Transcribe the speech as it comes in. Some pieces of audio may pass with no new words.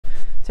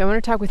So I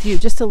want to talk with you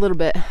just a little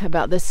bit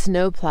about this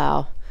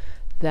snowplow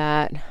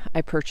that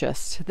I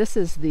purchased. This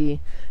is the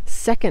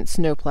second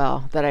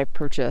snowplow that I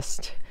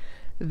purchased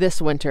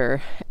this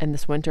winter, and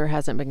this winter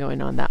hasn't been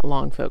going on that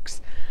long, folks.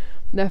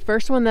 The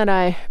first one that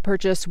I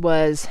purchased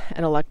was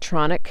an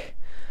electric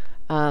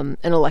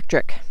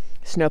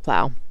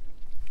snowplow,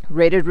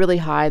 rated really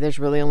high. There's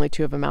really only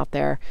 2 of them out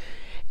there,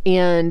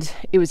 and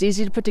it was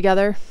easy to put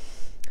together.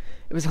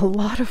 It was a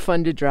lot of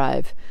fun to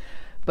drive.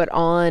 But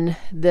on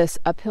this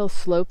uphill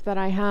slope that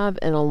I have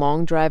in a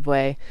long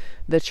driveway,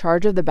 the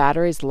charge of the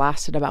batteries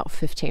lasted about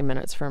 15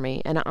 minutes for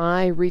me. And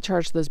I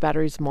recharged those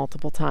batteries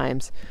multiple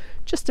times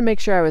just to make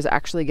sure I was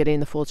actually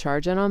getting the full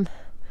charge in them.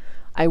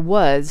 I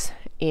was,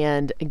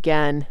 and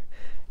again,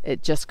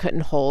 it just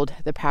couldn't hold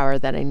the power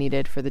that I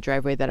needed for the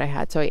driveway that I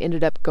had. So I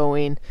ended up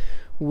going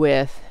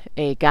with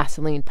a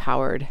gasoline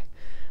powered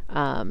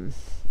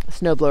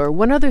snowblower.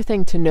 One other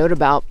thing to note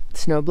about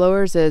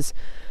snowblowers is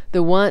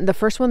the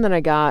first one that I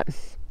got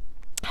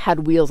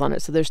had wheels on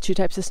it. So there's 2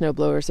 types of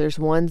snowblowers. There's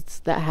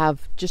ones that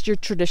have just your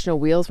traditional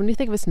wheels. When you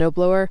think of a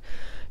snowblower,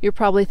 you're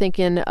probably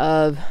thinking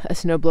of a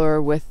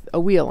snowblower with a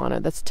wheel on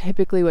it. That's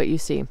typically what you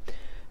see.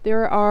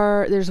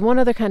 There's one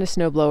other kind of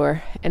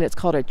snowblower, and it's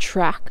called a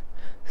track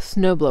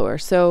snowblower.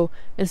 So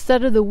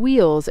instead of the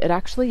wheels, it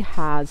actually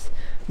has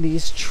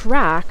these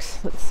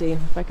tracks. Let's see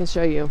if I can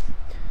show you.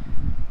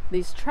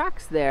 These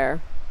tracks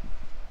there,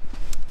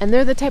 and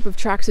they're the type of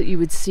tracks that you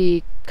would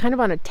see kind of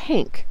on a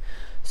tank.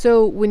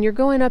 So when you're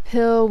going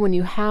uphill, when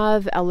you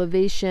have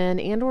elevation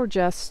and or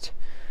just,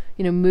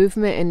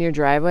 movement in your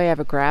driveway, have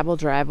a gravel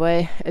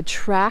driveway, a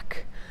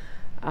track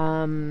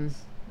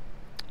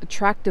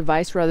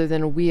device rather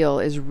than a wheel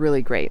is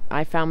really great.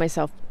 I found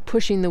myself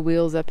pushing the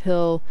wheels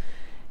uphill,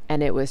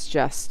 and it was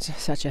just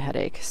such a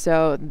headache.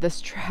 So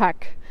these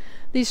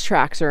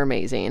tracks are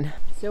amazing.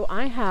 So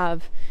I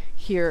have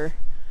here,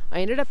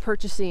 I ended up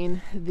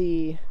purchasing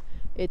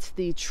it's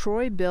the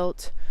Troy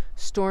built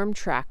Storm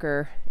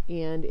Tracker,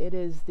 and it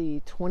is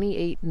the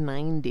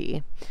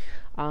 2890.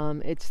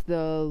 It's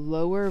the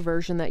lower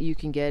version that you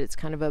can get. It's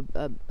kind of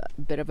a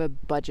bit of a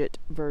budget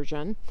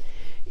version.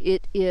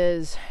 It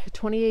is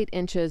 28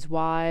 inches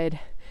wide,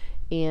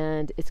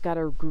 and it's got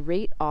a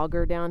great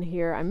auger down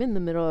here. I'm in the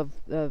middle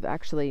of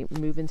actually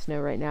moving snow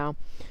right now.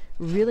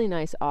 Really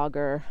nice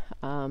auger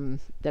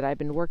that I've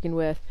been working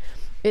with.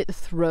 It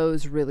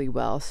throws really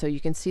well. So you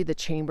can see the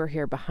chamber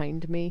here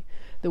behind me.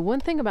 The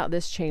one thing about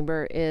this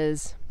chamber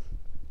is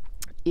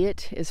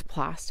it is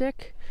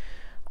plastic.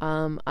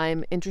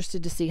 I'm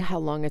interested to see how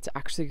long it's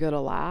actually going to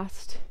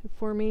last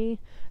for me.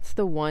 It's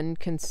the one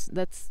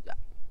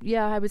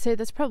I would say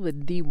that's probably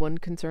the one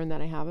concern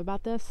that I have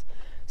about this.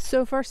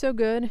 So far so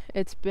good.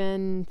 It's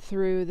been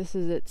through, this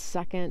is its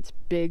second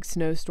big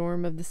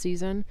snowstorm of the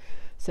season.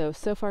 So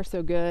far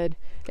so good.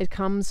 It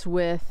comes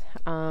with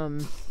a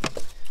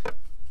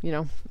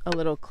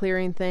little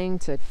clearing thing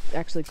to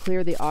actually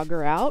clear the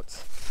auger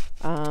out,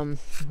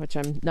 which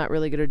I'm not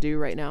really going to do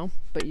right now,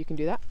 but you can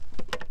do that.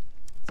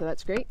 So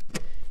that's great.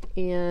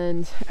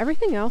 And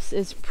everything else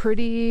is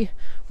pretty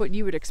what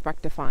you would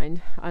expect to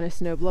find on a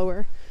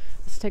snowblower.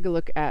 Let's take a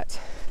look at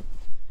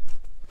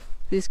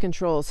these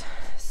controls.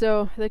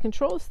 So the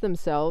controls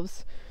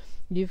themselves,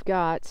 you've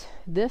got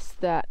this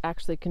that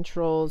actually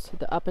controls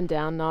the up and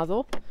down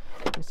nozzle.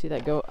 You see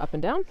that go up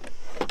and down.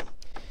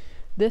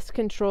 This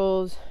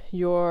controls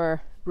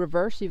your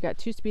reverse. You've got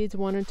 2 speeds,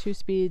 1 and 2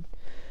 speed,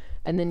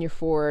 and then your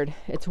forward.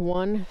 It's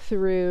 1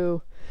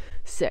 through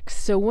 6.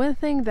 So one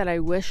thing that I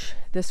wish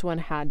this one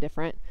had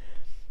different,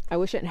 I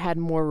wish it had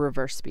more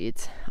reverse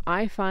speeds.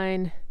 I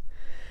find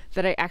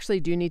that I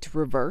actually do need to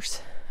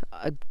reverse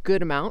a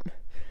good amount.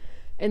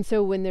 And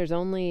so when there's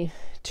only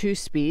 2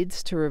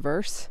 speeds to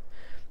reverse,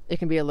 it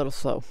can be a little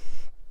slow.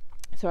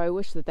 So I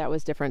wish that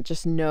was different.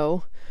 Just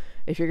know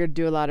if you're going to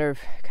do a lot of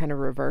kind of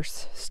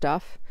reverse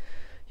stuff,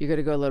 you're going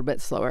to go a little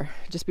bit slower.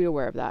 Just be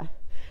aware of that.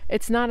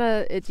 It's not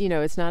a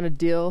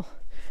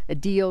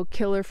deal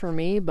killer for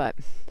me, but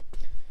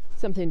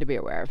something to be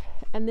aware of.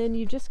 And then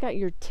you just got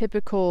your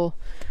typical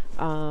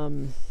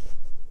things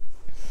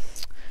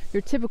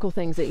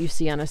that you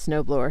see on a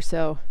snowblower.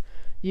 So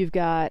you've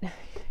got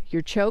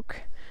your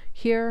choke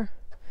here,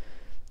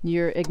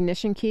 your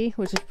ignition key,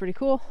 which is pretty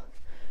cool.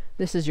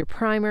 This is your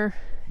primer,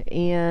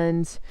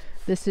 and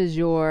this is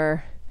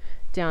your,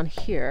 down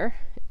here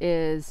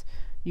is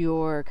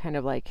your kind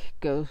of like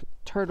go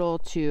turtle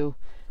to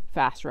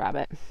fast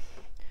rabbit,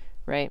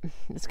 right?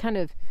 It's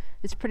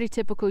pretty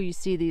typical. You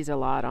see these a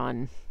lot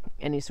on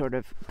any sort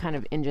of kind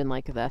of engine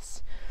like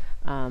this,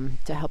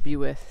 to help you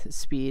with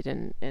speed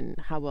and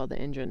how well the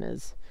engine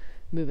is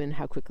moving,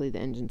 how quickly the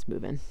engine's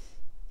moving.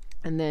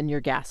 And then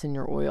your gas and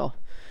your oil.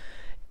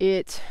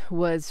 It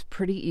was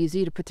pretty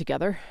easy to put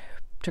together.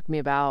 Took me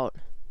about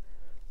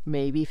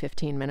maybe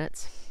 15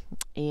 minutes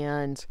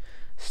and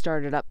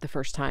started up the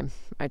first time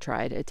I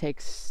tried. It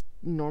takes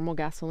normal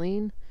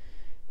gasoline,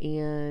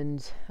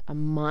 and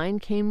mine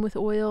came with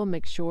oil.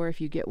 Make sure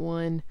if you get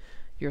one,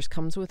 yours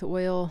comes with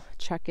oil.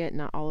 Check it.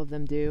 Not all of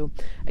them do.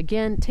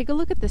 Again, take a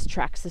look at this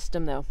track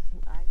system though.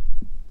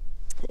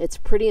 It's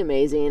pretty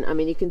amazing. I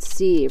mean, you can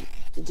see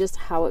just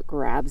how it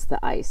grabs the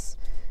ice.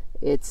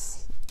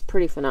 It's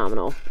pretty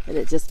phenomenal, and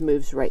it just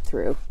moves right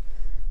through.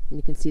 And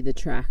you can see the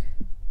track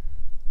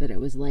that it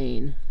was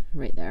laying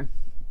right there.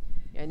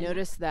 I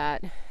noticed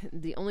that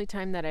the only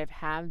time that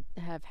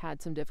have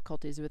had some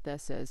difficulties with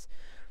this is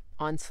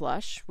on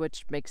slush,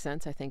 which makes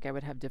sense. I think I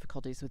would have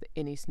difficulties with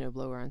any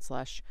snowblower on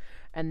slush.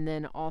 And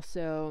then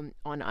also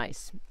on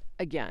ice.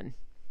 Again,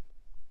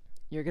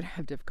 you're going to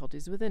have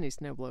difficulties with any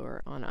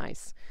snowblower on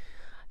ice.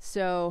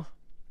 So,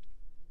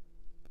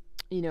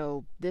 you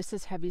know, this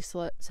is heavy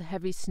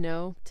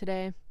snow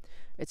today.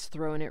 It's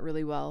throwing it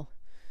really well.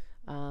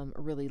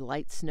 Really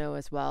light snow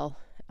as well.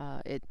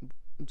 It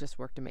just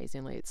worked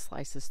amazingly. It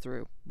slices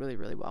through really,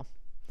 really well.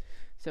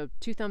 So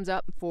 2 thumbs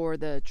up for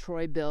the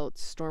Troy built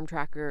Storm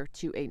Tracker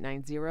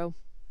 2890,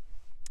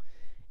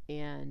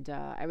 and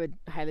I would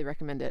highly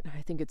recommend it.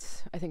 I think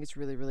it's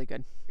really, really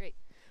good. Great.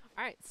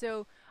 All right,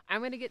 so I'm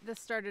going to get this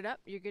started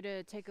up. You're going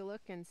to take a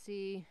look and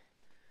see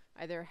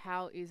either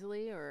how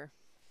easily or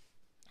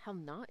how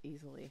not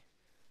easily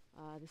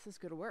this is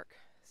going to work.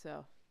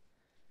 So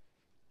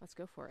let's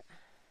go for it.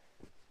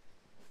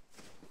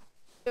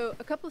 So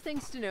a couple of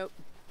things to note.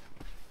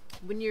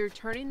 When you're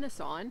turning this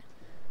on,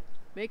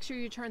 make sure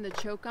you turn the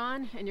choke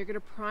on, and you're going to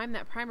prime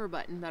that primer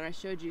button that I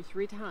showed you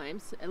 3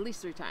 times, at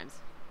least 3 times.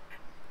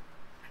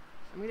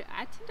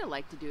 I tend to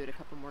like to do it a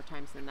couple more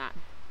times than that.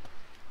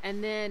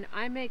 And then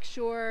I make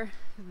sure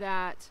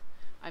that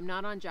I'm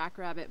not on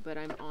Jackrabbit, but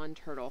I'm on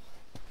Turtle.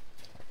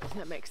 If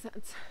that makes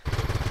sense.